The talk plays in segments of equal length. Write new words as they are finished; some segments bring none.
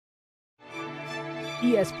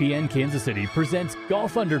ESPN Kansas City presents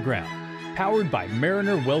Golf Underground, powered by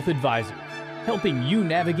Mariner Wealth Advisors, helping you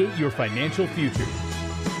navigate your financial future.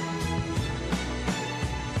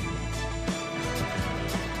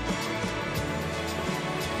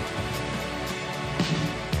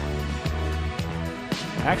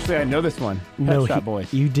 Actually, I know this one. No, Pet Shop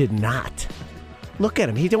Boys. you did not. Look at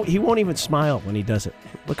him. He won't even smile when he does it.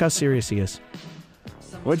 Look how serious he is.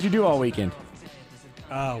 What'd you do all weekend?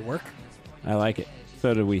 Work. I like it.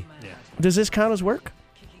 So did we. Yeah. Does this count as work?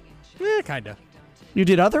 Kinda. You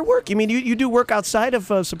did other work? You mean you do work outside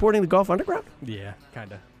of supporting the Golf Underground? Yeah,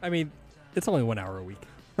 kinda. I mean, it's only 1 hour a week.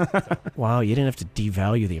 Wow, you didn't have to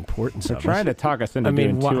devalue the importance They're of trying it. to talk us into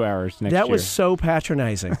doing 2 hours next year. That was so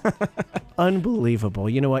patronizing. Unbelievable.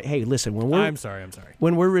 You know what? Hey, listen, I'm sorry.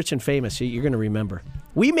 when we're rich and famous, you're going to remember.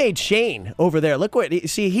 We made Shane over there. Look what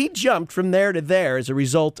he jumped from there to there as a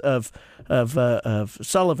result of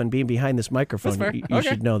Sullivan being behind this microphone. That's fair. You Okay.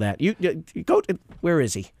 should know that. You go. Where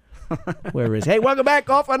is he? Where is he? Hey, welcome back,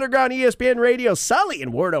 Golf Underground, ESPN Radio. Sully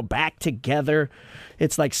and Wardo back together.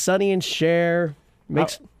 It's like Sonny and Cher.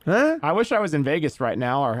 Huh? I wish I was in Vegas right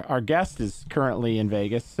now. Our guest is currently in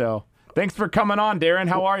Vegas. So thanks for coming on, Darren.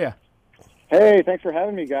 How are you? Hey, thanks for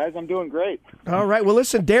having me, guys. I'm doing great. All right. Well,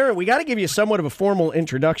 listen, Darren, we got to give you somewhat of a formal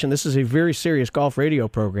introduction. This is a very serious golf radio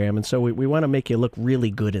program, and so we want to make you look really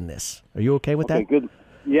good in this. Are you okay with that? Good.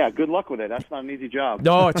 Yeah, good luck with it. That's not an easy job.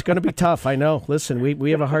 No, it's going to be tough. I know. Listen,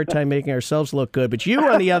 we have a hard time making ourselves look good. But you,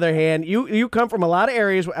 on the other hand, you come from a lot of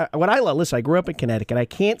areas. What I love, listen, I grew up in Connecticut. I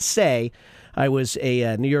can't say I was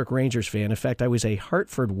a New York Rangers fan. In fact, I was a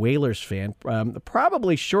Hartford Whalers fan,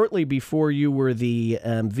 probably shortly before you were the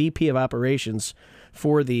VP of operations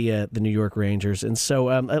for the New York Rangers. And so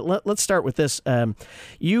let's start with this.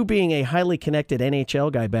 You being a highly connected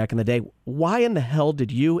NHL guy back in the day, why in the hell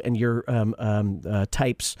did you and your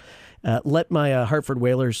types let my Hartford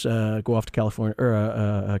Whalers go off to California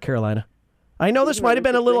or Carolina? I know this might have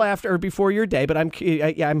been a little after or before your day, but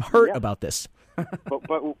I'm hurt about this. But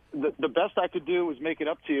the best I could do was make it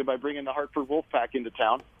up to you by bringing the Hartford Wolfpack into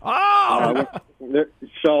town. Oh!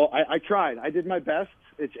 So I tried. I did my best.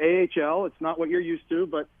 It's AHL. It's not what you're used to,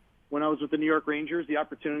 but when I was with the New York Rangers, the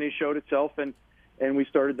opportunity showed itself, and we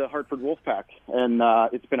started the Hartford Wolfpack. And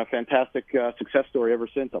it's been a fantastic success story ever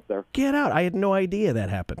since up there. Get out. I had no idea that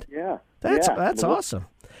happened. Yeah. That's awesome.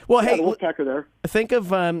 Well, hey, the Wolfpack are there. think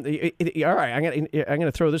of all right. I'm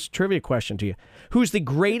gonna throw this trivia question to you. Who's the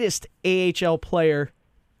greatest AHL player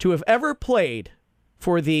to have ever played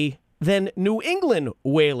for the then New England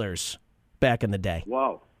Whalers back in the day?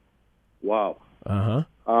 Wow. Uh-huh.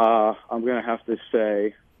 I'm going to have to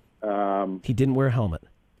say He didn't wear a helmet.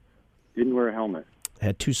 didn't wear a helmet.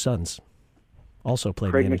 Had two sons. Also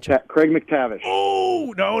played Craig in the NHL. Craig McTavish.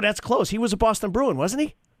 Oh, no, that's close. He was a Boston Bruin, wasn't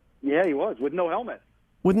he? Yeah, he was, with no helmet.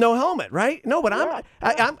 With no helmet, right? No, but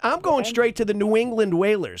I'm going straight to the New England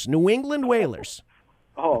Whalers. New England Whalers.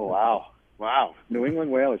 Oh, wow. New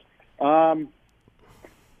England Whalers.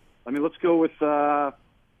 Let's go with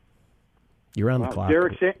You're on the clock.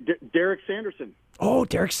 Derek Sanderson. Oh,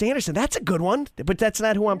 Derek Sanderson. That's a good one, but that's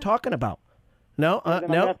not who I'm talking about. No,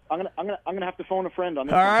 no. I'm gonna have to phone a friend on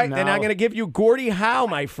this. All right, No. then I'm going to give you Gordie Howe,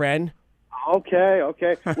 my friend. Okay.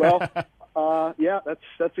 Well, yeah,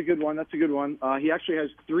 that's a good one. He actually has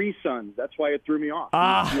 3 sons. That's why it threw me off.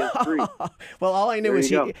 He has 3. Well, all I knew There is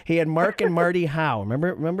you go. he had Mark and Marty Howe.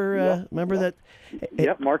 Remember that?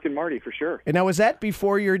 Yep, Mark and Marty for sure. And now, was that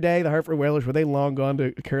before your day? The Hartford Whalers, were they long gone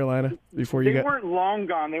to Carolina before you They got? weren't long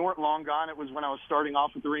gone. It was when I was starting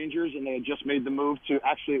off with the Rangers, and they had just made the move to,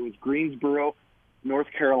 actually it was Greensboro, North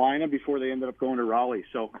Carolina, before they ended up going to Raleigh.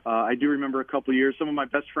 So I do remember a couple of years. Some of my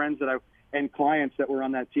best friends and clients that were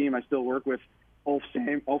on that team I still work with, Ulf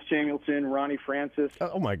Samuelson, Ronnie Francis.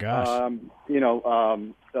 Oh my gosh!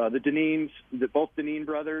 The Denines, both Deneen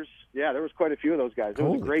brothers. Yeah, there was quite a few of those guys. It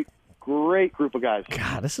was a great group of guys.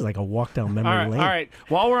 God, this is like a walk down memory lane. All right.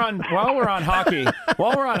 While we're on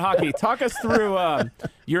hockey, talk us through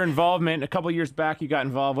your involvement. A couple of years back, you got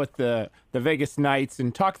involved with the Vegas Knights,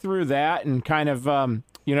 and talk through that and kind of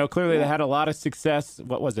clearly they had a lot of success.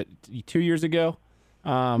 What was it? 2 years ago?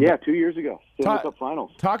 2 years ago. Stanley Cup Finals.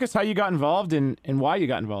 Talk us how you got involved and why you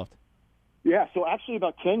got involved. Yeah, so actually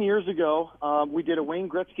about 10 years ago, we did a Wayne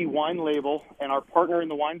Gretzky wine label, and our partner in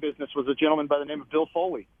the wine business was a gentleman by the name of Bill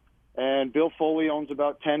Foley. And Bill Foley owns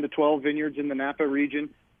about 10 to 12 vineyards in the Napa region,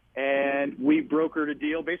 and we brokered a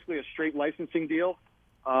deal, basically a straight licensing deal,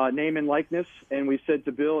 name and likeness, and we said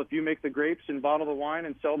to Bill, if you make the grapes and bottle the wine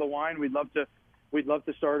and sell the wine, we'd love to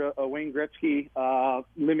start a Wayne Gretzky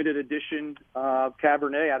limited edition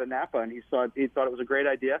Cabernet out of Napa, and he thought it was a great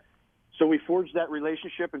idea. So we forged that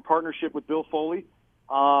relationship and partnership with Bill Foley,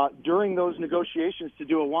 During those negotiations to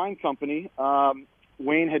do a wine company,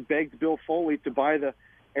 Wayne had begged Bill Foley to buy the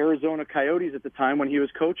Arizona Coyotes at the time when he was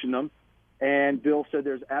coaching them. And Bill said,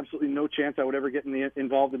 "There's absolutely no chance I would ever get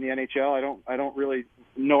involved in the NHL. I don't really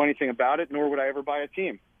know anything about it, nor would I ever buy a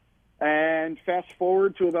team." And fast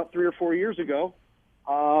forward to about 3 or 4 years ago,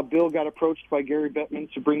 Bill got approached by Gary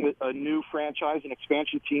Bettman to bring a new franchise, an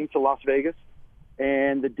expansion team to Las Vegas.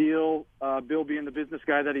 And the deal, Bill being the business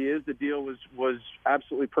guy that he is, the deal was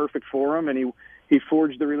absolutely perfect for him. And he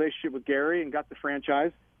forged the relationship with Gary and got the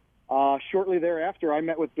franchise. Shortly thereafter, I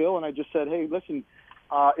met with Bill and I just said, "Hey, listen,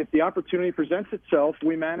 if the opportunity presents itself,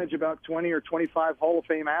 we manage about 20 or 25 Hall of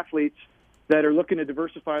Fame athletes that are looking to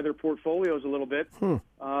diversify their portfolios a little bit.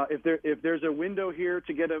 If there's a window here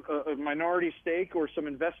to get a minority stake or some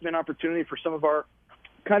investment opportunity for some of our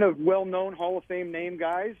kind of well-known Hall of Fame name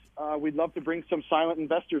guys, we'd love to bring some silent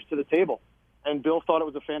investors to the table." And Bill thought it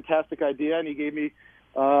was a fantastic idea, and he gave me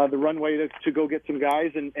the runway to go get some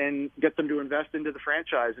guys and get them to invest into the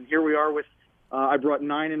franchise. And here we are with I brought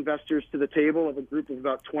 9 investors to the table of a group of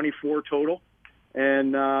about 24 total.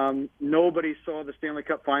 And nobody saw the Stanley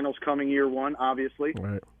Cup Finals coming year one, obviously.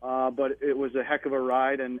 Right. But it was a heck of a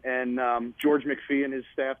ride, and George McPhee and his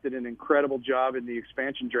staff did an incredible job in the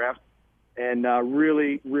expansion draft, and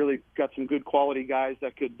really got some good quality guys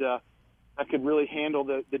that could really handle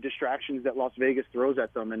the distractions that Las Vegas throws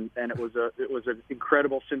at them, and it was an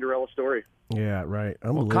incredible Cinderella story. Yeah, right.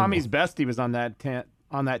 Well, Kami's bestie was on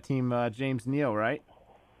that team, James Neal, right?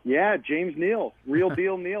 Yeah, James Neal, real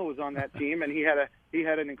deal Neal was on that team, and he had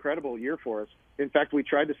an incredible year for us. In fact, we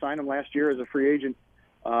tried to sign him last year as a free agent,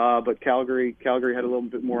 but Calgary had a little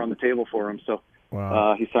bit more on the table for him, so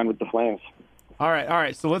he signed with the Flames. All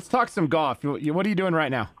right. So let's talk some golf. What are you doing right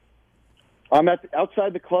now? I'm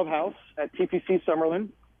outside the clubhouse at TPC Summerlin,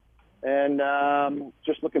 and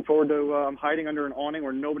just looking forward to I'm hiding under an awning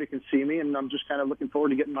where nobody can see me, and I'm just kind of looking forward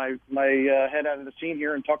to getting my head out of the scene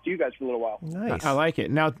here and talk to you guys for a little while. Nice. I like it.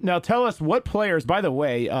 Now tell us what players, by the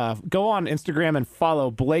way, go on Instagram and follow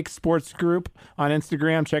Blake Sports Group on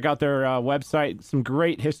Instagram. Check out their website. Some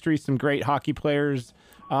great history, some great hockey players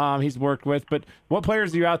he's worked with. But what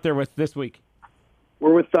players are you out there with this week?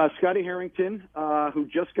 We're with Scotty Harrington, who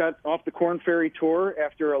just got off the Korn Ferry Tour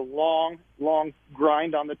after a long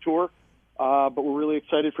grind on the tour. But we're really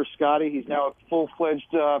excited for Scotty. He's now a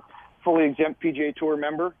full-fledged, fully exempt PGA Tour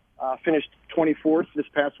member. Finished 24th this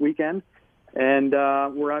past weekend. And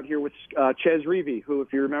we're out here with Ches Reavie, who,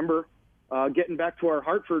 if you remember, getting back to our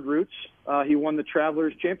Hartford roots, he won the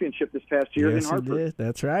Travelers Championship this past year in Hartford. He did.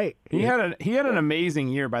 That's right. He had an amazing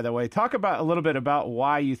year, by the way. Talk a little bit about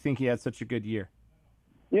why you think he had such a good year.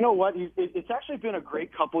 You know what? It's actually been a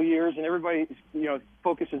great couple years, and everybody,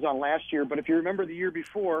 focuses on last year. But if you remember the year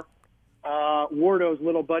before, Wardo's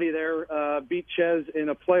little buddy there beat Ches in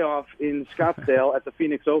a playoff in Scottsdale at the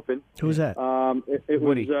Phoenix Open. Who was that? It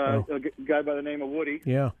Woody. was a guy by the name of Woody.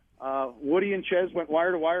 Yeah. Woody and Ches went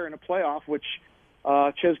wire to wire in a playoff, which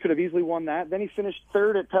Ches could have easily won that. Then he finished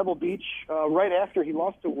third at Pebble Beach right after he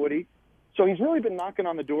lost to Woody. So he's really been knocking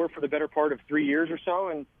on the door for the better part of 3 years or so,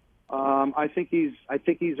 and I think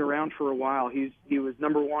he's around for a while. He was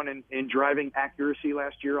number one in driving accuracy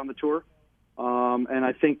last year on the tour, and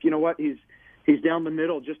I think he's down the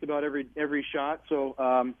middle just about every shot.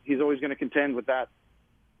 So he's always going to contend with that.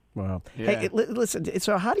 Wow. Yeah. Hey, listen.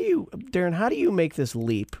 So Darren? How do you make this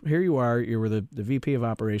leap? Here you are. You were the VP of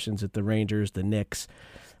operations at the Rangers, the Knicks.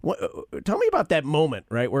 Tell me about that moment,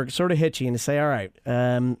 right, where it sort of hits you and you say, all right,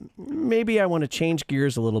 maybe I want to change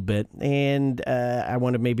gears a little bit and I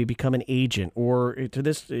want to maybe become an agent, or to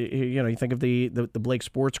this, you think of the Blake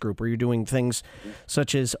Sports Group where you're doing things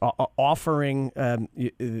such as offering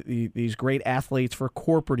these great athletes for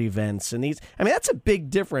corporate events. And that's a big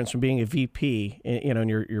difference from being a VP, in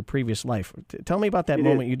your previous life. Tell me about that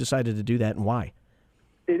moment you decided to do that and why.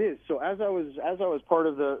 It is. So as I was part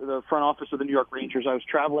of the front office of the New York Rangers, I was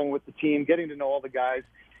traveling with the team, getting to know all the guys,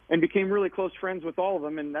 and became really close friends with all of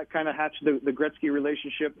them, and that kind of hatched the Gretzky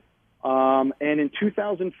relationship. And in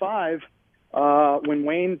 2005, when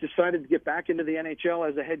Wayne decided to get back into the NHL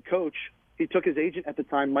as a head coach, he took his agent at the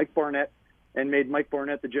time, Mike Barnett, and made Mike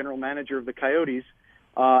Barnett the general manager of the Coyotes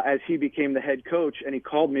as he became the head coach. And he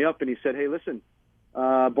called me up and he said, "Hey, listen,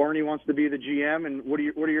 Barney wants to be the GM, and what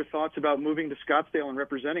are your thoughts about moving to Scottsdale and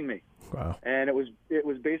representing me?" Wow. And it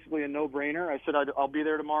was basically a no-brainer. I said, I'll be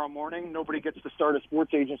there tomorrow morning. Nobody gets to start a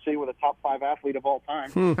sports agency with a top 5 athlete of all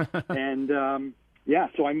time. And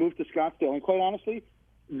so I moved to Scottsdale. And quite honestly,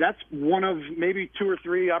 that's one of maybe 2 or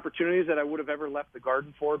 3 opportunities that I would have ever left the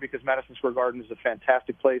Garden for, because Madison Square Garden is a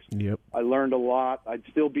fantastic place. Yep. I learned a lot. I'd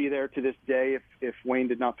still be there to this day if Wayne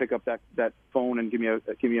did not pick up that phone and give me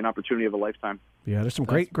an opportunity of a lifetime. Yeah, there's some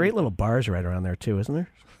great little bars right around there too, isn't there?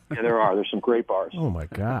 Yeah, there are. There's some great bars. Oh my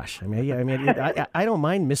gosh! I mean, I don't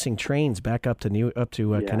mind missing trains back up to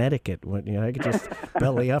Connecticut. I could just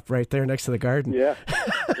belly up right there next to the Garden. Yeah,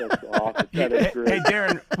 that's awesome. That is great. Hey,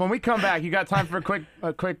 Darren, when we come back, you got time for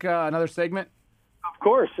a quick another segment? Of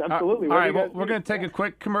course, absolutely. All right, well, we're going to take a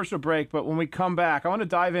quick commercial break, but when we come back, I want to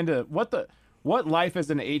dive into what life as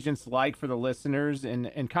an agent's like for the listeners,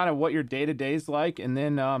 and kind of what your day-to-day is like, and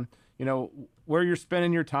then where you're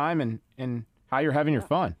spending your time and how you're having your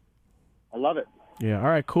fun. I love it. Yeah. All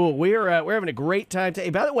right. Cool. We're having a great time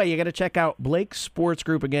today. By the way, you got to check out Blake Sports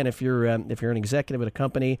Group again if you're an executive at a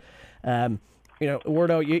company.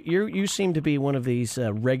 Wardo, you seem to be one of these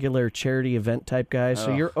regular charity event type guys.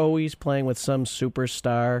 So you're always playing with some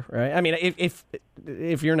superstar, right? I mean,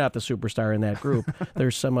 if you're not the superstar in that group,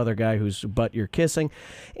 there's some other guy whose butt you're kissing.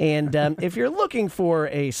 And if you're looking for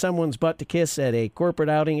someone's butt to kiss at a corporate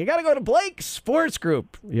outing, you got to go to Blake Sports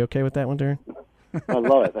Group. You okay with that one, Darren? I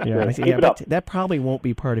love it. That's great. Keep it up. That probably won't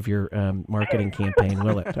be part of your marketing campaign,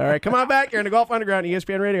 will it? All right, come on back. You're in the Golf Underground,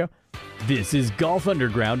 ESPN Radio. This is Golf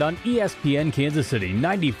Underground on ESPN Kansas City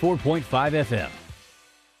 94.5 FM.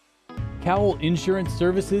 Cowell Insurance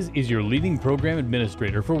Services is your leading program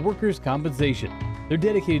administrator for workers' compensation. They're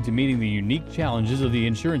dedicated to meeting the unique challenges of the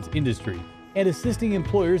insurance industry and assisting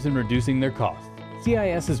employers in reducing their costs.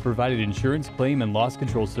 CIS has provided insurance, claim, and loss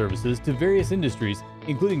control services to various industries,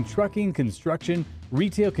 including trucking, construction,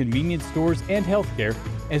 retail convenience stores, and healthcare,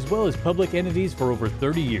 as well as public entities for over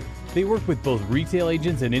 30 years. They work with both retail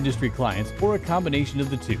agents and industry clients, or a combination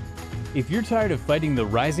of the two. If you're tired of fighting the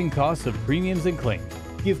rising costs of premiums and claims,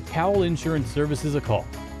 give Cowell Insurance Services a call.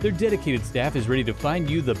 Their dedicated staff is ready to find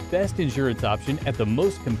you the best insurance option at the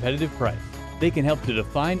most competitive price. They can help to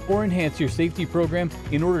define or enhance your safety program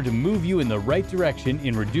in order to move you in the right direction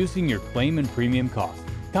in reducing your claim and premium costs.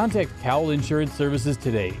 Contact Cowell Insurance Services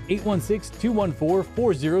today,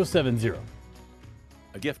 816-214-4070.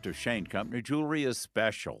 A gift of Shane Company jewelry is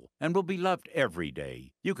special and will be loved every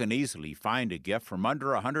day. You can easily find a gift from under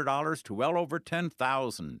 $100 to well over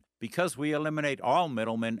 $10,000. Because we eliminate all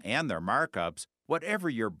middlemen and their markups, whatever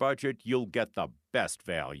your budget, you'll get the best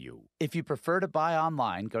value. If you prefer to buy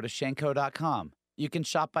online, go to Shanco.com. You can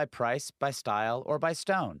shop by price, by style, or by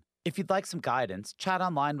stone. If you'd like some guidance, chat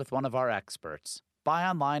online with one of our experts. Buy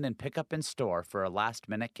online and pick up in store for a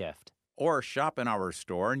last-minute gift. Or shop in our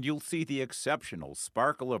store and you'll see the exceptional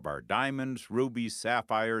sparkle of our diamonds, rubies,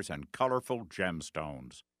 sapphires, and colorful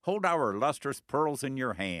gemstones. Hold our lustrous pearls in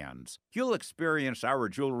your hands. You'll experience our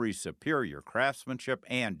jewelry's superior craftsmanship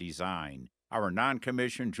and design. Our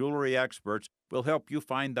non-commissioned jewelry experts will help you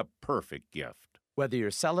find the perfect gift. Whether you're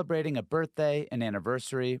celebrating a birthday, an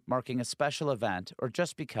anniversary, marking a special event, or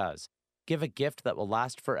just because, give a gift that will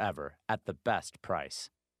last forever at the best price.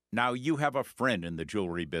 Now you have a friend in the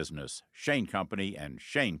jewelry business. Shane Company and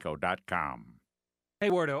Shaneco.com. Hey,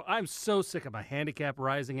 Wardo, I'm so sick of my handicap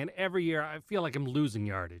rising, and every year I feel like I'm losing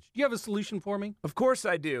yardage. Do you have a solution for me? Of course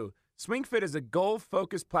I do. SwingFit is a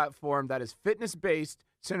goal-focused platform that is fitness-based,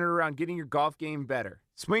 centered around getting your golf game better.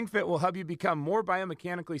 SwingFit will help you become more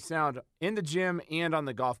biomechanically sound in the gym and on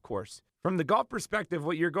the golf course. From the golf perspective,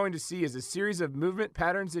 what you're going to see is a series of movement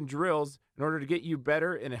patterns and drills in order to get you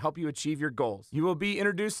better and help you achieve your goals. You will be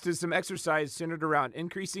introduced to some exercise centered around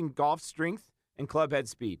increasing golf strength and club head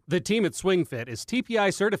speed. The team at SwingFit is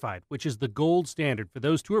TPI certified, which is the gold standard for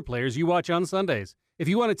those tour players you watch on Sundays. If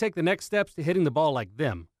you want to take the next steps to hitting the ball like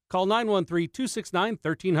them, call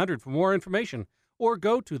 913-269-1300 for more information or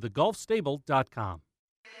go to thegolfstable.com.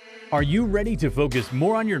 Are you ready to focus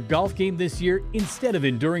more on your golf game this year instead of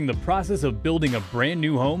enduring the process of building a brand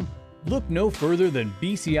new home? Look no further than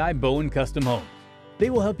BCI Bowen Custom Homes. They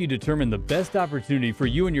will help you determine the best opportunity for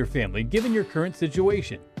you and your family given your current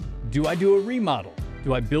situation. Do I do a remodel?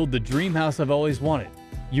 Do I build the dream house I've always wanted?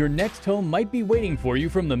 Your next home might be waiting for you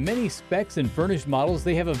from the many specs and furnished models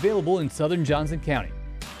they have available in Southern Johnson County.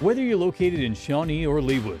 Whether you're located in Shawnee or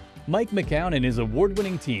Leawood, Mike McCown and his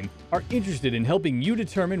award-winning team are interested in helping you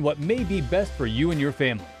determine what may be best for you and your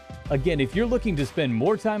family. Again, if you're looking to spend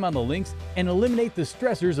more time on the links and eliminate the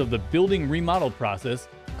stressors of the building remodel process,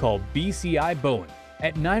 call BCI Bowen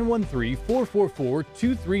at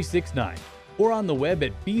 913-444-2369 or on the web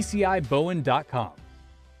at bcibowen.com.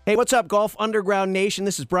 Hey, what's up, Golf Underground Nation?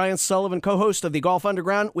 This is Brian Sullivan, co-host of the Golf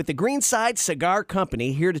Underground with the Greenside Cigar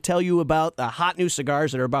Company, here to tell you about the hot new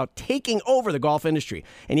cigars that are about taking over the golf industry.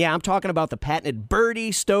 And yeah, I'm talking about the patented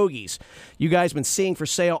Birdie Stogies you guys have been seeing for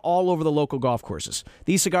sale all over the local golf courses.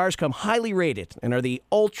 These cigars come highly rated and are the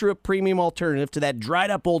ultra-premium alternative to that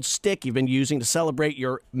dried-up old stick you've been using to celebrate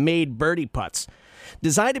your made birdie putts.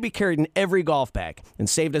 Designed to be carried in every golf bag and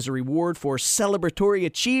saved as a reward for celebratory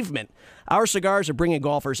achievement, our cigars are bringing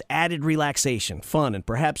golfers added relaxation, fun, and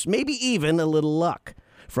perhaps maybe even a little luck.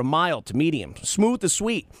 From mild to medium, smooth to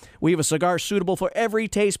sweet, we have a cigar suitable for every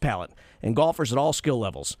taste palate and golfers at all skill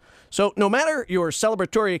levels. So no matter your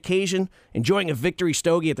celebratory occasion, enjoying a victory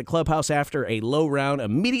stogie at the clubhouse after a low round,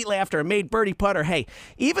 immediately after a made birdie putt, or hey,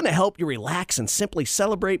 even to help you relax and simply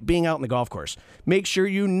celebrate being out in the golf course, make sure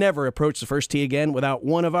you never approach the first tee again without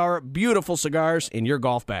one of our beautiful cigars in your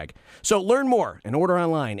golf bag. So learn more and order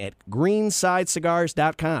online at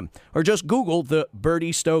greensidecigars.com or just Google the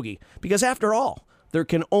Birdie Stogie, because after all, there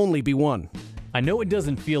can only be one. I know it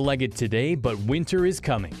doesn't feel like it today, but winter is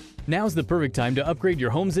coming. Now's the perfect time to upgrade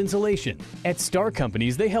your home's insulation. At Star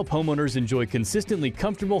Companies, they help homeowners enjoy consistently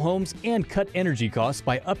comfortable homes and cut energy costs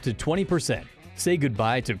by up to 20%. Say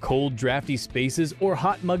goodbye to cold, drafty spaces or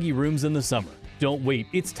hot, muggy rooms in the summer. Don't wait,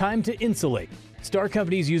 it's time to insulate. Star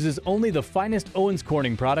Companies uses only the finest Owens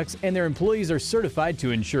Corning products, and their employees are certified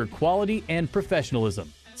to ensure quality and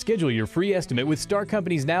professionalism. Schedule your free estimate with Star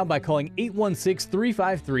Companies now by calling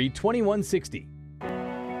 816-353-2160.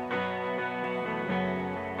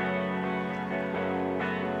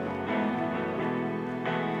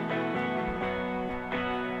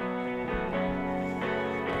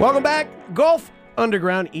 Welcome back, Golf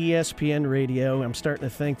Underground, ESPN Radio. I'm starting to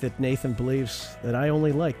think that Nathan believes that I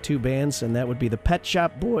only like two bands, and that would be the Pet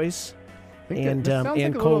Shop Boys and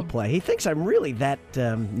Coldplay. He thinks I'm really that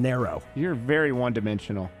narrow. You're very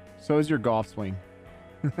one-dimensional. So is your golf swing.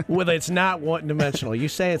 Well, it's not one-dimensional. You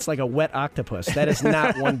say it's like a wet octopus. That is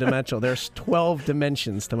not one-dimensional. There's 12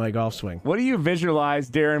 dimensions to my golf swing. What do you visualize,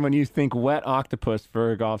 Darren, when you think wet octopus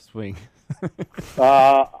for a golf swing?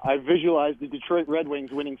 I visualized the Detroit Red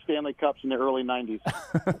Wings winning Stanley Cups in the early 90s.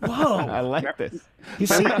 Whoa. I like this. You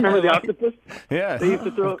see, Remember the octopus? Yeah. They used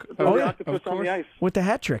to throw the octopus on the ice. with the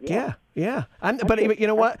hat trick, yeah. But you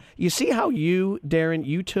know what? You see how you, Darren,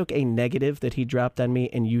 you took a negative that he dropped on me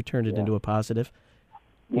and you turned it into a positive?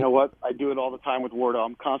 You know what? I do it all the time with Wardo.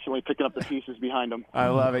 I'm constantly picking up the pieces behind him. I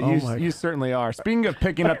love it. You certainly are. Speaking of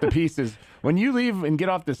picking up the pieces, when you leave and get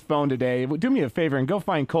off this phone today, do me a favor and go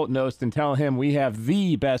find Colton Ost and tell him we have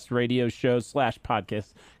the best radio show /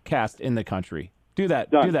 podcast in the country. Do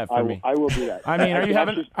that. Done. Do that for me. I will do that. I mean,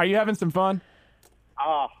 are you having some fun?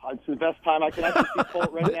 It's the best time. I can actually see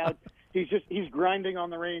Colt right now. He's grinding on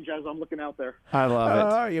the range as I'm looking out there. I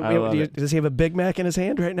love it. Does he have a Big Mac in his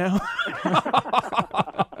hand right now?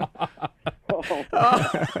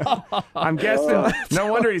 I'm guessing.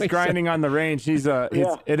 No wonder he's grinding on the range. It is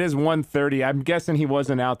 1:30. I'm guessing he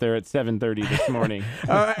wasn't out there at 7:30 this morning.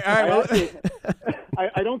 All right.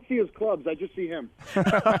 I don't see his clubs. I just see him. All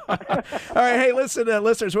right. Hey, listen,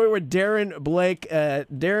 listeners. We're with Darren Blake.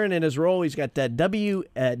 Darren, in his role, he's got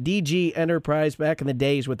WDG Enterprise. Back in the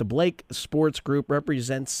days with the Blake Sports Group,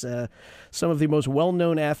 represents some of the most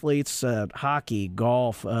well-known athletes, hockey,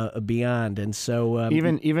 golf, beyond. And so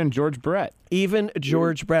even George Brett. Even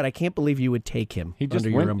George Brett. I can't believe you would take him under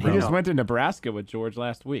your umbrella. He just went to Nebraska with George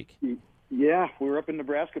last week. Yeah, we were up in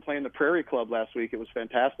Nebraska playing the Prairie Club last week. It was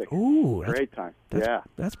fantastic. Ooh, great time.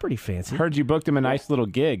 That's pretty fancy. Heard you booked him a nice little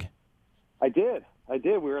gig. I did.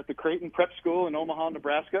 We were at the Creighton Prep School in Omaha,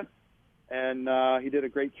 Nebraska, and he did a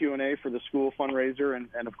great Q&A for the school fundraiser, and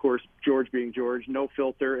of course, George being George, no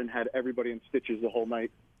filter, and had everybody in stitches the whole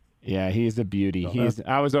night. Yeah, he's a beauty.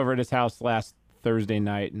 I was over at his house last Thursday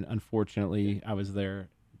night, and unfortunately, I was there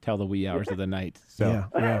till the wee hours of the night. So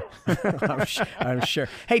yeah. I'm sure.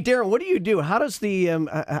 Hey, Darren, what do you do? How does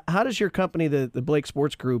your company, the Blake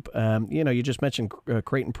Sports Group, you just mentioned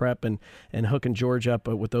Creighton Prep and hooking George up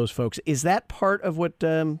with those folks. Is that part of what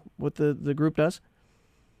the group does?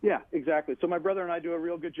 Yeah, exactly. So my brother and I do a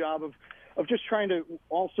real good job of just trying to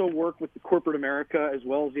also work with the corporate America as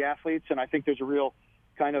well as the athletes, and I think there's a real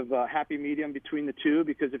kind of happy medium between the two,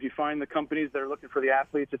 because if you find the companies that are looking for the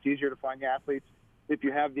athletes, it's easier to find the athletes. If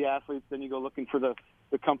you have the athletes, then you go looking for the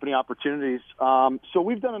company opportunities. So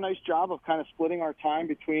we've done a nice job of kind of splitting our time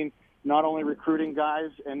between not only recruiting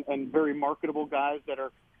guys and very marketable guys that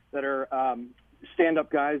are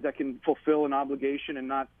stand-up guys that can fulfill an obligation and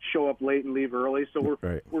not show up late and leave early. So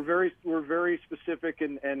we're very specific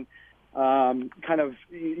and kind of,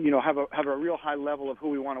 have a real high level of who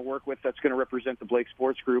we want to work with that's going to represent the Blake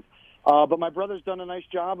Sports Group. But my brother's done a nice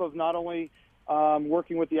job of not only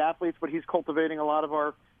working with the athletes, but he's cultivating a lot of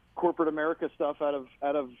our corporate America stuff out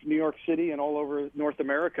of New York City and all over North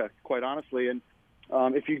America, quite honestly. And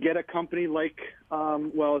if you get a company like,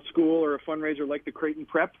 a school or a fundraiser like the Creighton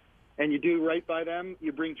Prep, and you do right by them,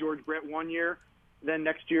 you bring George Brett one year, then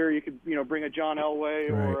next year you could, bring a John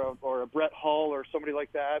Elway or a Brett Hull or somebody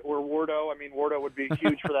like that, or Wardo. I mean, Wardo would be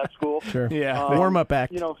huge for that school. Sure. Yeah. Warm-up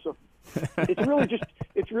act. So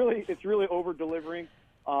it's really over delivering.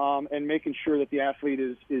 And making sure that the athlete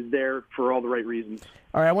is there for all the right reasons.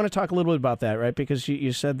 All right, I want to talk a little bit about that, right? Because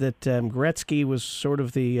you said that Gretzky was sort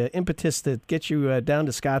of the impetus that gets you down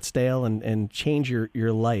to Scottsdale and change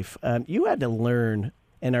your life. You had to learn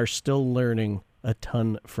and are still learning a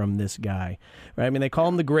ton from this guy, right? I mean, they call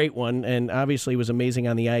him the Great One, and obviously he was amazing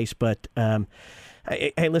on the ice, but...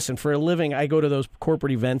 Hey, listen, for a living, I go to those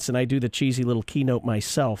corporate events and I do the cheesy little keynote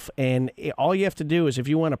myself. And all you have to do is, if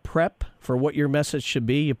you want to prep for what your message should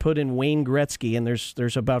be, you put in Wayne Gretzky, and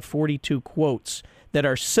there's about 42 quotes that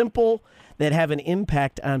are simple, that have an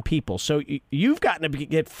impact on people. So you've gotten to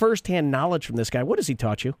get firsthand knowledge from this guy. What has he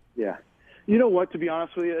taught you? Yeah. You know what, to be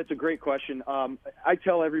honest with you, it's a great question. I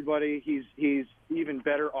tell everybody he's even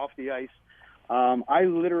better off the ice. I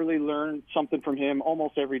literally learn something from him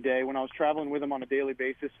almost every day. When I was traveling with him on a daily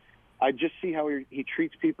basis, I just see how he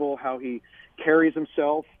treats people, how he carries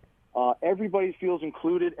himself. Everybody feels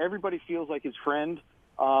included. Everybody feels like his friend.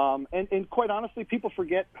 And quite honestly, people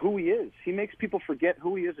forget who he is. He makes people forget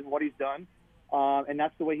who he is and what he's done. And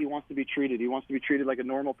that's the way he wants to be treated. He wants to be treated like a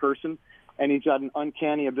normal person, and he's got an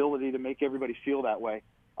uncanny ability to make everybody feel that way.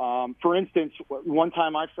 For instance, one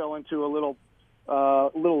time I fell into a little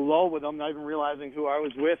lull with them, not even realizing who I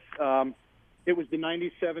was with. It was the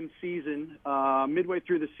 97 season. Midway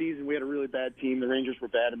through the season, we had a really bad team. The Rangers were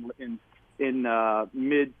bad in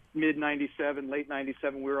mid 97, late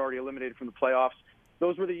 97. We were already eliminated from the playoffs.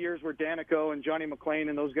 Those were the years where Danico and Johnny McClain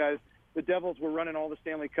and those guys, the Devils, were running all the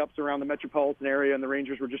Stanley Cups around the metropolitan area, and the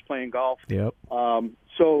Rangers were just playing golf. Yep.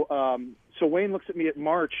 So Wayne looks at me in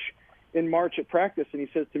March at practice, and he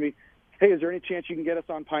says to me, "Hey, is there any chance you can get us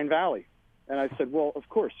on Pine Valley?" And I said, "Well, of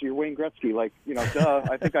course, you're Wayne Gretzky. Duh,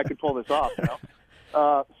 I think I could pull this off,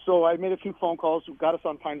 So I made a few phone calls, got us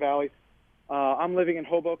on Pine Valley. I'm living in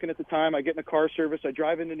Hoboken at the time. I get in a car service. I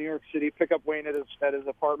drive into New York City, pick up Wayne at his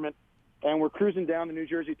apartment, and we're cruising down the New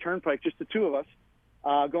Jersey Turnpike, just the two of us,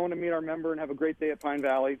 going to meet our member and have a great day at Pine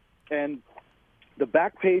Valley. And the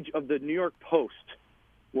back page of the New York Post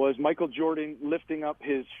was Michael Jordan lifting up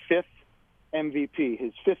his fifth MVP,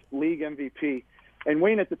 his fifth league MVP. And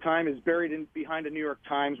Wayne at the time is buried behind a New York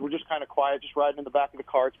Times. We're just kind of quiet, just riding in the back of the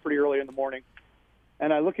car. It's pretty early in the morning.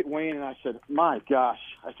 And I look at Wayne and I said, "My gosh."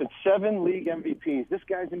 I said, 7 league MVPs. This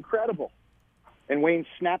guy's incredible. And Wayne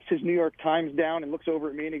snaps his New York Times down and looks over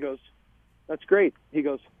at me and he goes, "That's great." He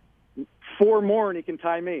goes, 4 more and he can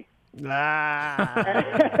tie me.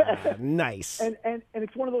 Nice. And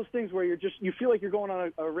it's one of those things where you feel like you're going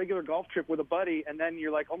on a regular golf trip with a buddy, and then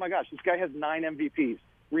you're like, "Oh my gosh, this guy has 9 MVPs.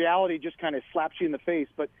 Reality just kind of slaps you in the face,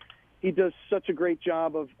 but he does such a great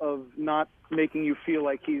job of not making you feel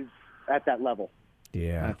like he's at that level.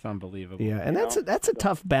 Yeah, that's unbelievable. Yeah, and that's a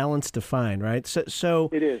tough balance to find, right? So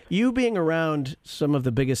it is. You being around some of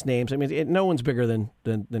the biggest names. I mean, no one's bigger than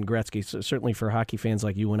Gretzky, so certainly for hockey fans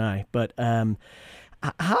like you and I. But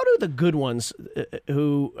how do the good ones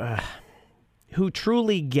who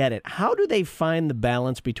truly get it? How do they find the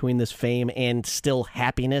balance between this fame and still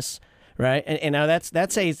happiness? Right, and now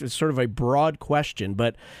that's a sort of a broad question,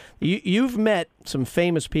 but you've met some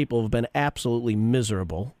famous people who've been absolutely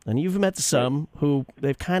miserable, and you've met some who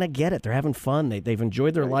they kind of get it. They're having fun. They've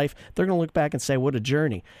enjoyed their life. They're going to look back and say, "What a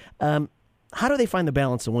journey." How do they find the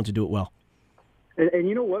balance? The ones who do it well. And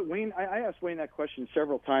you know what, Wayne? I asked Wayne that question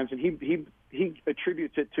several times, and he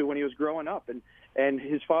attributes it to when he was growing up, and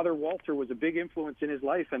his father Walter was a big influence in his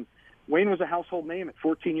life, and Wayne was a household name at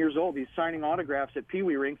 14 years old. He's signing autographs at Pee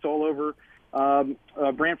Wee rinks all over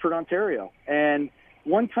Brantford, Ontario. And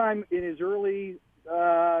one time in his early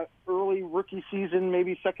rookie season,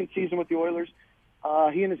 maybe second season with the Oilers,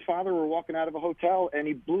 he and his father were walking out of a hotel, and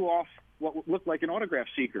he blew off what looked like an autograph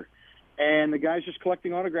seeker. And the guy's just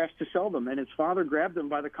collecting autographs to sell them. And his father grabbed him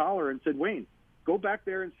by the collar and said, "Wayne, go back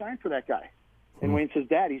there and sign for that guy." And Wayne says,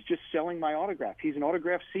 "Dad, he's just selling my autograph. He's an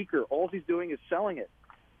autograph seeker. All he's doing is selling it."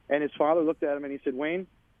 And his father looked at him and he said, "Wayne,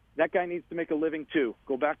 that guy needs to make a living too.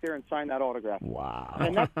 Go back there and sign that autograph." Wow.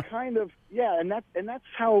 And that's kind of and that's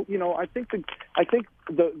how, I think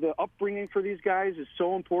the upbringing for these guys is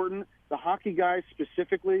so important. The hockey guys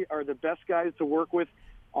specifically are the best guys to work with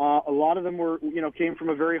A lot of them were, came from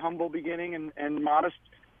a very humble beginning and modest.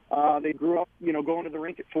 They grew up, going to the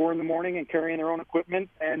rink at 4 a.m. and carrying their own equipment,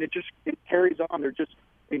 and it carries on. They're just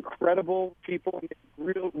incredible people,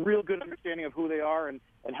 real good understanding of who they are and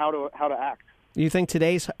how to act. Do you think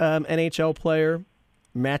today's NHL player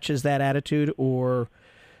matches that attitude, or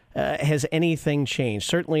has anything changed?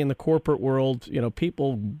 Certainly in the corporate world,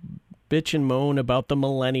 people bitch and moan about the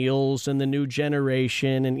millennials and the new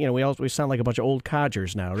generation, and we sound like a bunch of old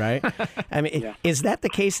codgers now, right? I mean, Yeah. Is that the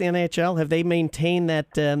case in the NHL? Have they maintained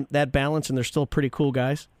that balance, and they're still pretty cool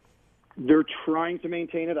guys? They're trying to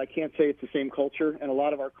maintain it. I can't say it's the same culture, and a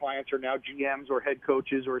lot of our clients are now GMs or head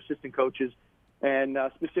coaches or assistant coaches, and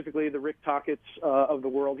specifically the Rick Tockett's of the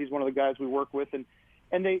world. He's one of the guys we work with,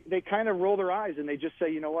 and they kind of roll their eyes and they just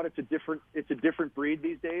say, you know what, it's a different breed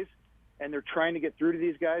these days. And they're trying to get through to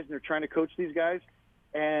these guys, and they're trying to coach these guys,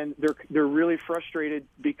 and they're really frustrated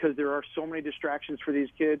because there are so many distractions for these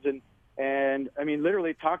kids. And I mean,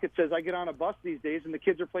 literally, Tocchet says, I get on a bus these days, and the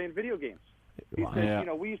kids are playing video games. He says,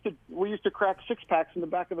 we used to crack 6-packs in the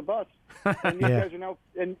back of the bus, and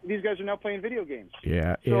these guys are now playing video games.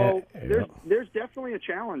 Yeah. So there's definitely a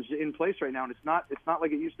challenge in place right now, and it's not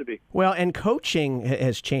like it used to be. Well, and coaching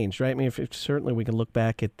has changed, right? I mean, certainly we can look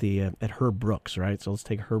back at at Herb Brooks, right? So let's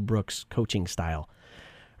take Herb Brooks' coaching style,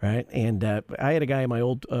 right? And I had a guy in my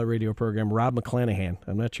old radio program, Rob McClanahan.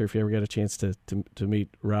 I'm not sure if you ever got a chance to meet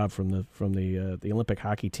Rob from the Olympic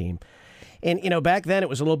hockey team. And back then it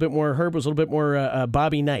was a little bit more. Herb was a little bit more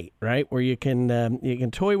Bobby Knight, right? Where you can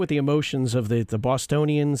toy with the emotions of the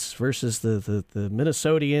Bostonians versus the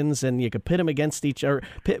Minnesotians, and you could pit them against each other,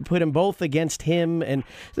 put them both against him. And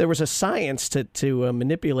there was a science to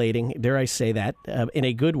manipulating, dare I say that, in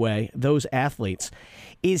a good way, those athletes.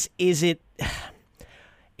 Is it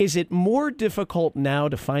more difficult now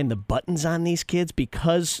to find the buttons on these kids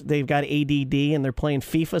because they've got ADD and they're playing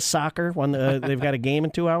FIFA soccer when they've got a game in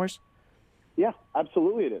 2 hours? Yeah,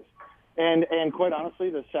 absolutely it is. And quite honestly,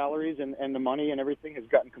 the salaries and the money and everything has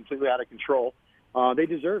gotten completely out of control. They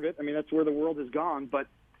deserve it. I mean, that's where the world has gone. But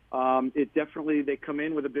it definitely, they come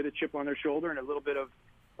in with a bit of chip on their shoulder and a little bit of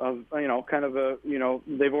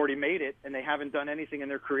they've already made it and they haven't done anything in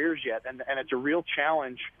their careers yet. And it's a real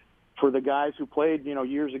challenge for the guys who played,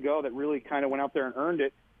 years ago that really kind of went out there and earned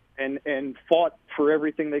it and fought for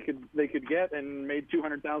everything they could get and made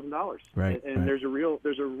 $200,000. Right. And there's a real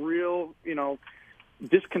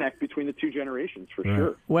disconnect between the two generations for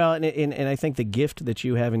sure. Well, and I think the gift that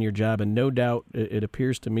you have in your job, and no doubt it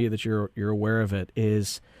appears to me that you're aware of it,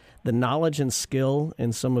 is the knowledge and skill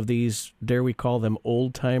in some of these, dare we call them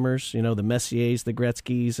old timers, the Messiers, the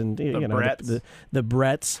Gretzkys, and the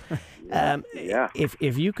Bretts.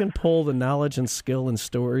 If you can pull the knowledge and skill and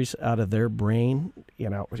stories out of their brain, we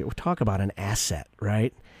talk about an asset,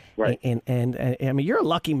 right? Right. And I mean, you're a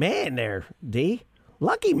lucky man there, D.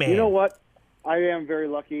 Lucky man. You know what? I am very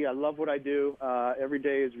lucky. I love what I do. Every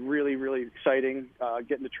day is really, really exciting.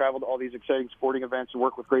 Getting to travel to all these exciting sporting events and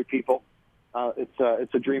work with great people.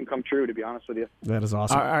 It's a dream come true, to be honest with you. That is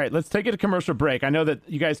awesome. All right, let's take it a commercial break. I know that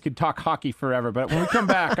you guys could talk hockey forever, but when we come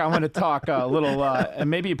back, I want to talk a little, and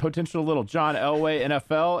maybe a potential little John Elway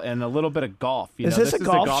NFL and a little bit of golf. Is this a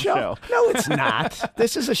golf show? No, it's not.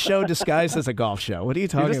 This is a show disguised as a golf show. What are you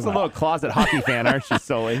talking about? You're just a little closet hockey fan, aren't you,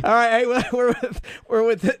 Sully? All right, we're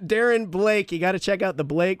with Darren Blake. You got to check out the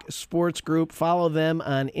Blake Sports Group. Follow them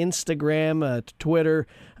on Instagram, Twitter.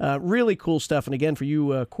 Really cool stuff. And again, for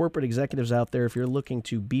you corporate executives out there, if you're looking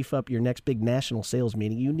to beef up your next big national sales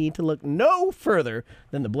meeting, you need to look no further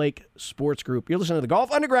than the Blake Sports Group. You're listening to the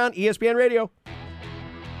Golf Underground, ESPN Radio.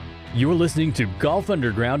 You're listening to Golf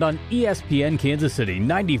Underground on ESPN Kansas City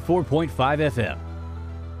 94.5 FM.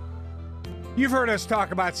 You've heard us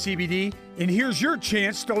talk about CBD, and here's your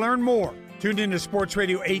chance to learn more. Tune in to Sports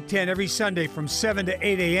Radio 810 every Sunday from 7 to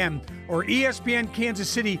 8 a.m. or ESPN Kansas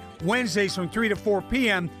City Wednesdays from 3 to 4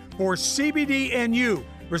 p.m. for CBD&U,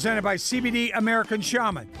 presented by CBD American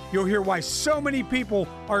Shaman. You'll hear why so many people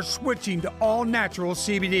are switching to all-natural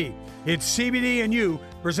CBD. It's CBD&U,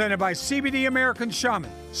 presented by CBD American Shaman.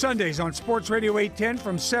 Sundays on Sports Radio 810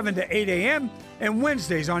 from 7 to 8 a.m. and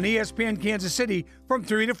Wednesdays on ESPN Kansas City from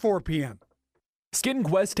 3 to 4 p.m.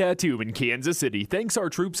 SkinQuest Tattoo in Kansas City thanks our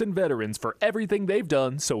troops and veterans for everything they've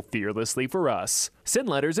done so fearlessly for us. Send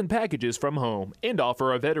letters and packages from home and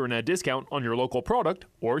offer a veteran a discount on your local product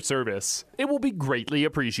or service. It will be greatly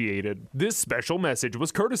appreciated. This special message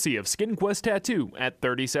was courtesy of SkinQuest Tattoo at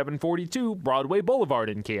 3742 Broadway Boulevard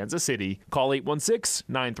in Kansas City. Call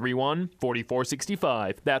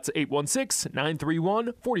 816-931-4465. That's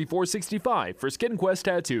 816-931-4465 for SkinQuest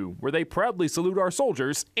Tattoo, where they proudly salute our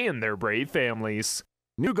soldiers and their brave families.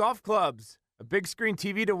 New golf clubs, A big screen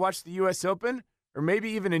TV to watch the U.S. Open? Or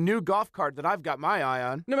maybe even a new golf cart that I've got my eye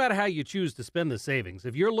on? No matter how you choose to spend the savings,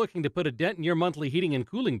 if you're looking to put a dent in your monthly heating and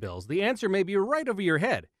cooling bills, the answer may be right over your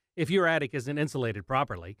head. If your attic isn't insulated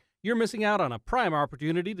properly, you're missing out on a prime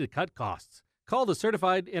opportunity to cut costs. Call the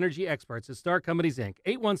certified energy experts at Star Companies, Inc.,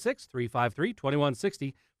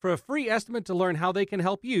 816-353-2160 for a free estimate to learn how they can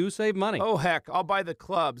help you save money. Oh, heck, I'll buy the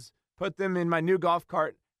clubs, put them in my new golf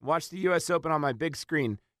cart, watch the U.S. Open on my big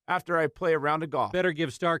screen after I play a round of golf. Better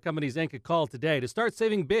give Star Companies, Inc. a call today to start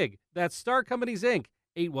saving big. That's Star Companies, Inc.,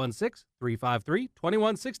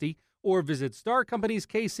 816-353-2160, or visit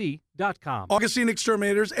starcompanieskc.com. Augustine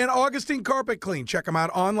Exterminators and Augustine Carpet Clean. Check them out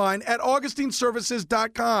online at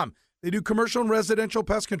augustineservices.com. They do commercial and residential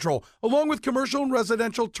pest control, along with commercial and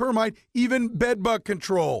residential termite, even bed bug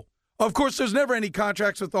control. Of course, there's never any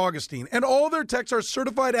contracts with Augustine, and all their techs are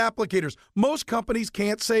certified applicators. Most companies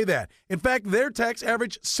can't say that. In fact, their techs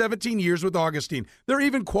average 17 years with Augustine. They're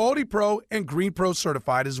even Quality Pro and Green Pro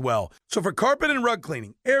certified as well. So for carpet and rug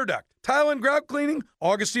cleaning, air duct, tile and grout cleaning,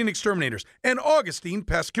 Augustine Exterminators and Augustine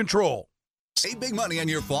Pest Control. Save big money on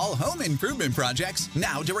your fall home improvement projects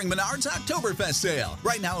now during Menards Oktoberfest sale.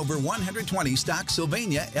 Right now, over 120 stock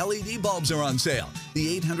Sylvania LED bulbs are on sale.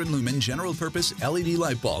 The 800-lumen general-purpose LED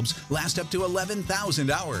light bulbs last up to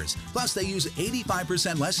 11,000 hours. Plus, they use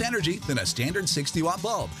 85% less energy than a standard 60-watt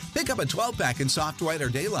bulb. Pick up a 12-pack in soft white or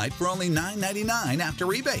daylight for only $9.99 after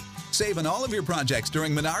rebate. Save on all of your projects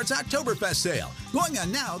during Menards Oktoberfest sale. Going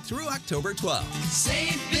on now through October 12th.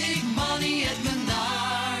 Save big money at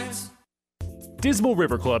Menards. Dismal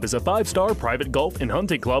River Club is a 5-star private golf and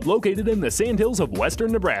hunting club located in the Sandhills of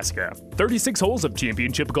western Nebraska. 36 holes of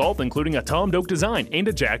championship golf, including a Tom Doak design and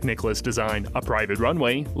a Jack Nicklaus design, a private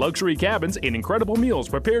runway, luxury cabins, and incredible meals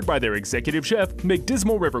prepared by their executive chef make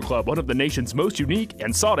Dismal River Club one of the nation's most unique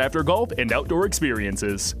and sought-after golf and outdoor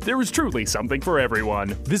experiences. There is truly something for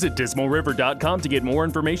everyone. Visit dismalriver.com to get more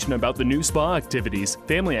information about the new spa activities,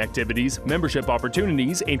 family activities, membership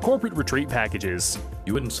opportunities, and corporate retreat packages.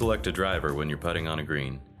 You wouldn't select a driver when you're putting on a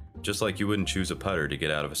green, just like you wouldn't choose a putter to get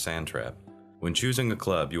out of a sand trap. When choosing a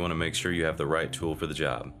club, you want to make sure you have the right tool for the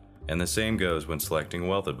job. And the same goes when selecting a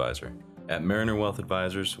wealth advisor. At Mariner Wealth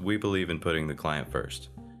Advisors, we believe in putting the client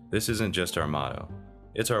first. This isn't just our motto.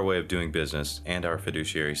 It's our way of doing business and our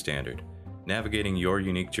fiduciary standard. Navigating your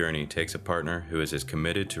unique journey takes a partner who is as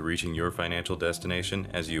committed to reaching your financial destination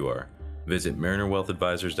as you are. Visit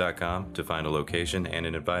MarinerWealthAdvisors.com to find a location and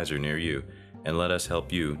an advisor near you, and let us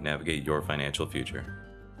help you navigate your financial future.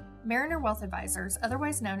 Mariner Wealth Advisors,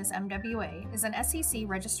 otherwise known as MWA, is an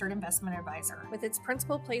SEC-registered investment advisor with its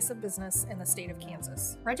principal place of business in the state of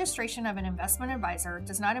Kansas. Registration of an investment advisor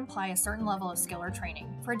does not imply a certain level of skill or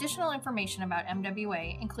training. For additional information about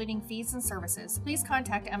MWA, including fees and services, please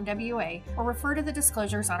contact MWA or refer to the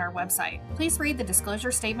disclosures on our website. Please read the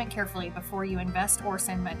disclosure statement carefully before you invest or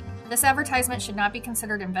send money. This advertisement should not be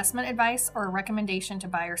considered investment advice or a recommendation to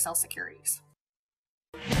buy or sell securities.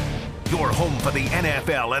 Your home for the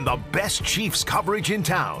NFL and the best Chiefs coverage in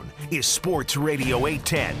town is Sports Radio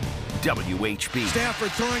 810 WHB.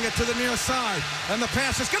 Stafford throwing it to the near side, and the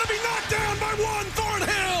pass is going to be knocked down by one,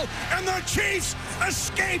 Thornhill, and the Chiefs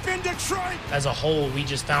escape in Detroit. As a whole, we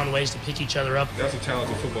just found ways to pick each other up. That's a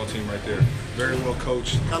talented football team right there. Very well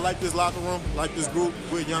coached. I like this locker room, like this group.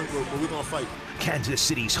 We're a young group, but we're going to fight. Kansas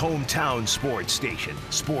City's hometown sports station,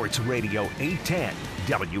 Sports Radio 810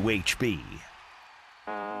 WHB.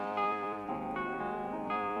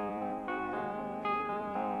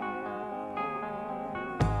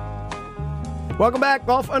 Welcome back,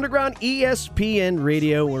 Golf Underground, ESPN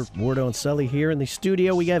Radio. We're Wardo and Sully here in the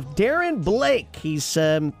studio. We have Darren Blake. He's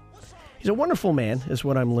a wonderful man, is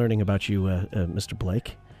what I'm learning about you, Mr.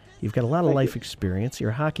 Blake. You've got a lot of life experience. You're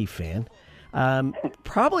a hockey fan.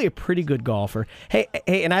 Probably a pretty good golfer. Hey,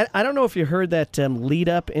 and I don't know if you heard that lead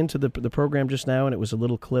up into the program just now, and it was a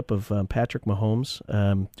little clip of Patrick Mahomes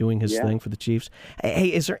doing his thing for the Chiefs. Hey,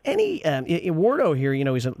 is there any Wardo here? You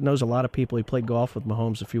know, he knows a lot of people. He played golf with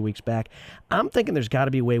Mahomes a few weeks back. I'm thinking there's got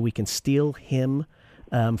to be a way we can steal him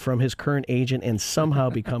from his current agent and somehow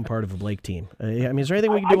become part of the Blake team. I mean, is there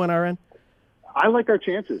anything we can do on our end? I like our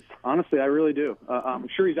chances. Honestly, I really do. I'm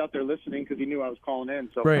sure he's out there listening because he knew I was calling in.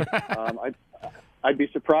 So right. I'd be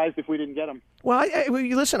surprised if we didn't get him. Well,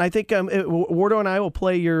 listen, I think Wardo and I will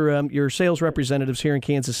play your sales representatives here in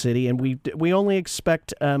Kansas City, and we only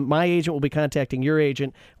expect my agent will be contacting your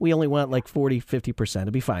agent. We only want like 40-50%.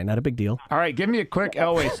 It'll be fine. Not a big deal. All right, give me a quick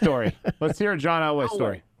Elway story. Let's hear a John Elway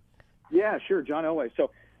story. Yeah, sure, John Elway.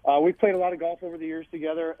 So we've played a lot of golf over the years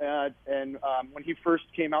together, and when he first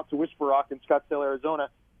came out to Whisper Rock in Scottsdale, Arizona,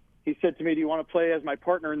 he said to me, do you want to play as my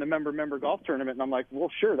partner in the member golf tournament? And I'm like,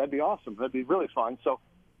 well, sure, that'd be awesome. That'd be really fun. So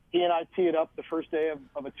he and I tee it up the first day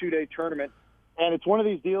of a 2-day tournament. And it's one of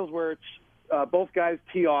these deals where it's both guys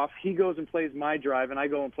tee off. He goes and plays my drive, and I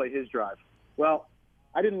go and play his drive. Well,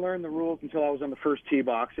 I didn't learn the rules until I was on the first tee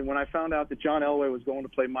box. And when I found out that John Elway was going to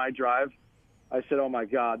play my drive, I said, oh, my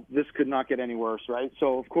God, this could not get any worse, right?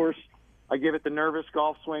 So, of course, I give it the nervous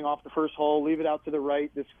golf swing off the first hole, leave it out to the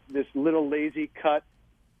right, this little lazy cut,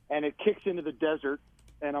 and it kicks into the desert.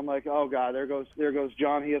 And I'm like, oh, God, there goes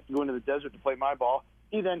John. He has to go into the desert to play my ball.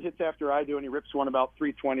 He then hits after I do, and he rips one about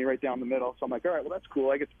 320 right down the middle. So I'm like, all right, well, that's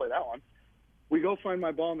cool. I get to play that one. We go find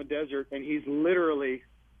my ball in the desert, and he's literally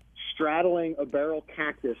straddling a barrel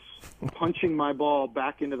cactus, punching my ball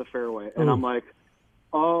back into the fairway. And I'm like,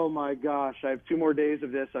 oh, my gosh, I have 2 more days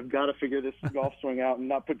of this. I've got to figure this golf swing out and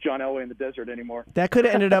not put John Elway in the desert anymore. That could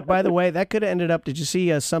have ended up, by the way, did you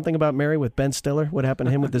see Something About Mary with Ben Stiller? What happened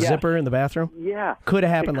to him with the zipper in the bathroom? Yeah. Could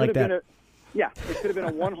have happened like that. It could have been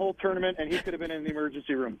a 1-hole tournament, and he could have been in the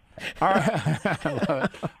emergency room. All right.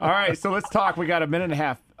 All right, so let's talk. We got a minute and a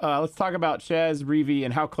half. Let's talk about Chez Reavie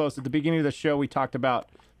and how close. At the beginning of the show, we talked about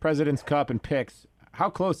President's Cup and picks. How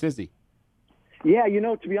close is he? Yeah,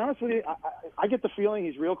 to be honest with you, I get the feeling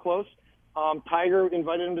he's real close. Tiger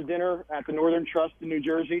invited him to dinner at the Northern Trust in New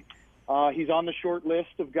Jersey. He's on the short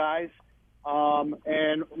list of guys.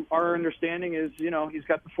 And our understanding is, he's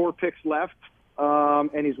got the 4 picks left.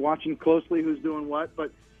 And he's watching closely who's doing what,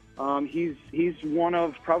 but he's one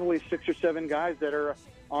of probably 6 or 7 guys that are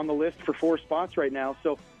on the list for 4 spots right now.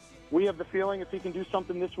 So we have the feeling if he can do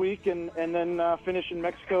something this week and then finish in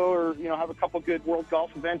Mexico or have a couple good World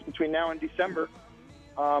Golf events between now and December,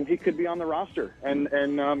 he could be on the roster. And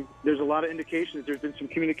there's a lot of indications. There's been some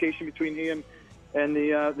communication between he and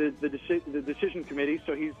the decision committee,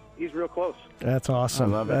 so he's real close. That's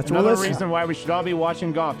awesome. I love it. That's another reason why we should all be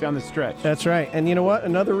watching golf down the stretch. That's right. And you know what?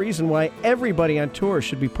 Another reason why everybody on tour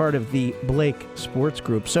should be part of the Blake Sports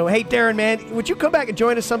Group. So, hey, Darren, man, would you come back and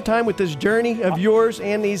join us sometime with this journey of yours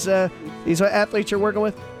and these athletes you're working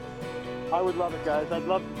with? I would love it, guys. I'd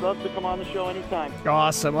love to come on the show anytime.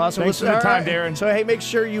 Awesome. Thanks for the time, Darren. So, hey, make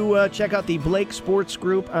sure you check out the Blake Sports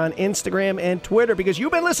Group on Instagram and Twitter because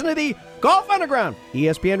you've been listening to the Golf Underground,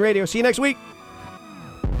 ESPN Radio. See you next week.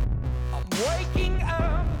 I'm waking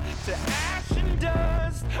up to ash and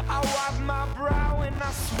dust. I wipe my brow and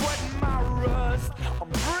I sweat my rust. I'm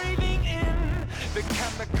breathing in the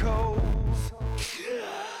chemicals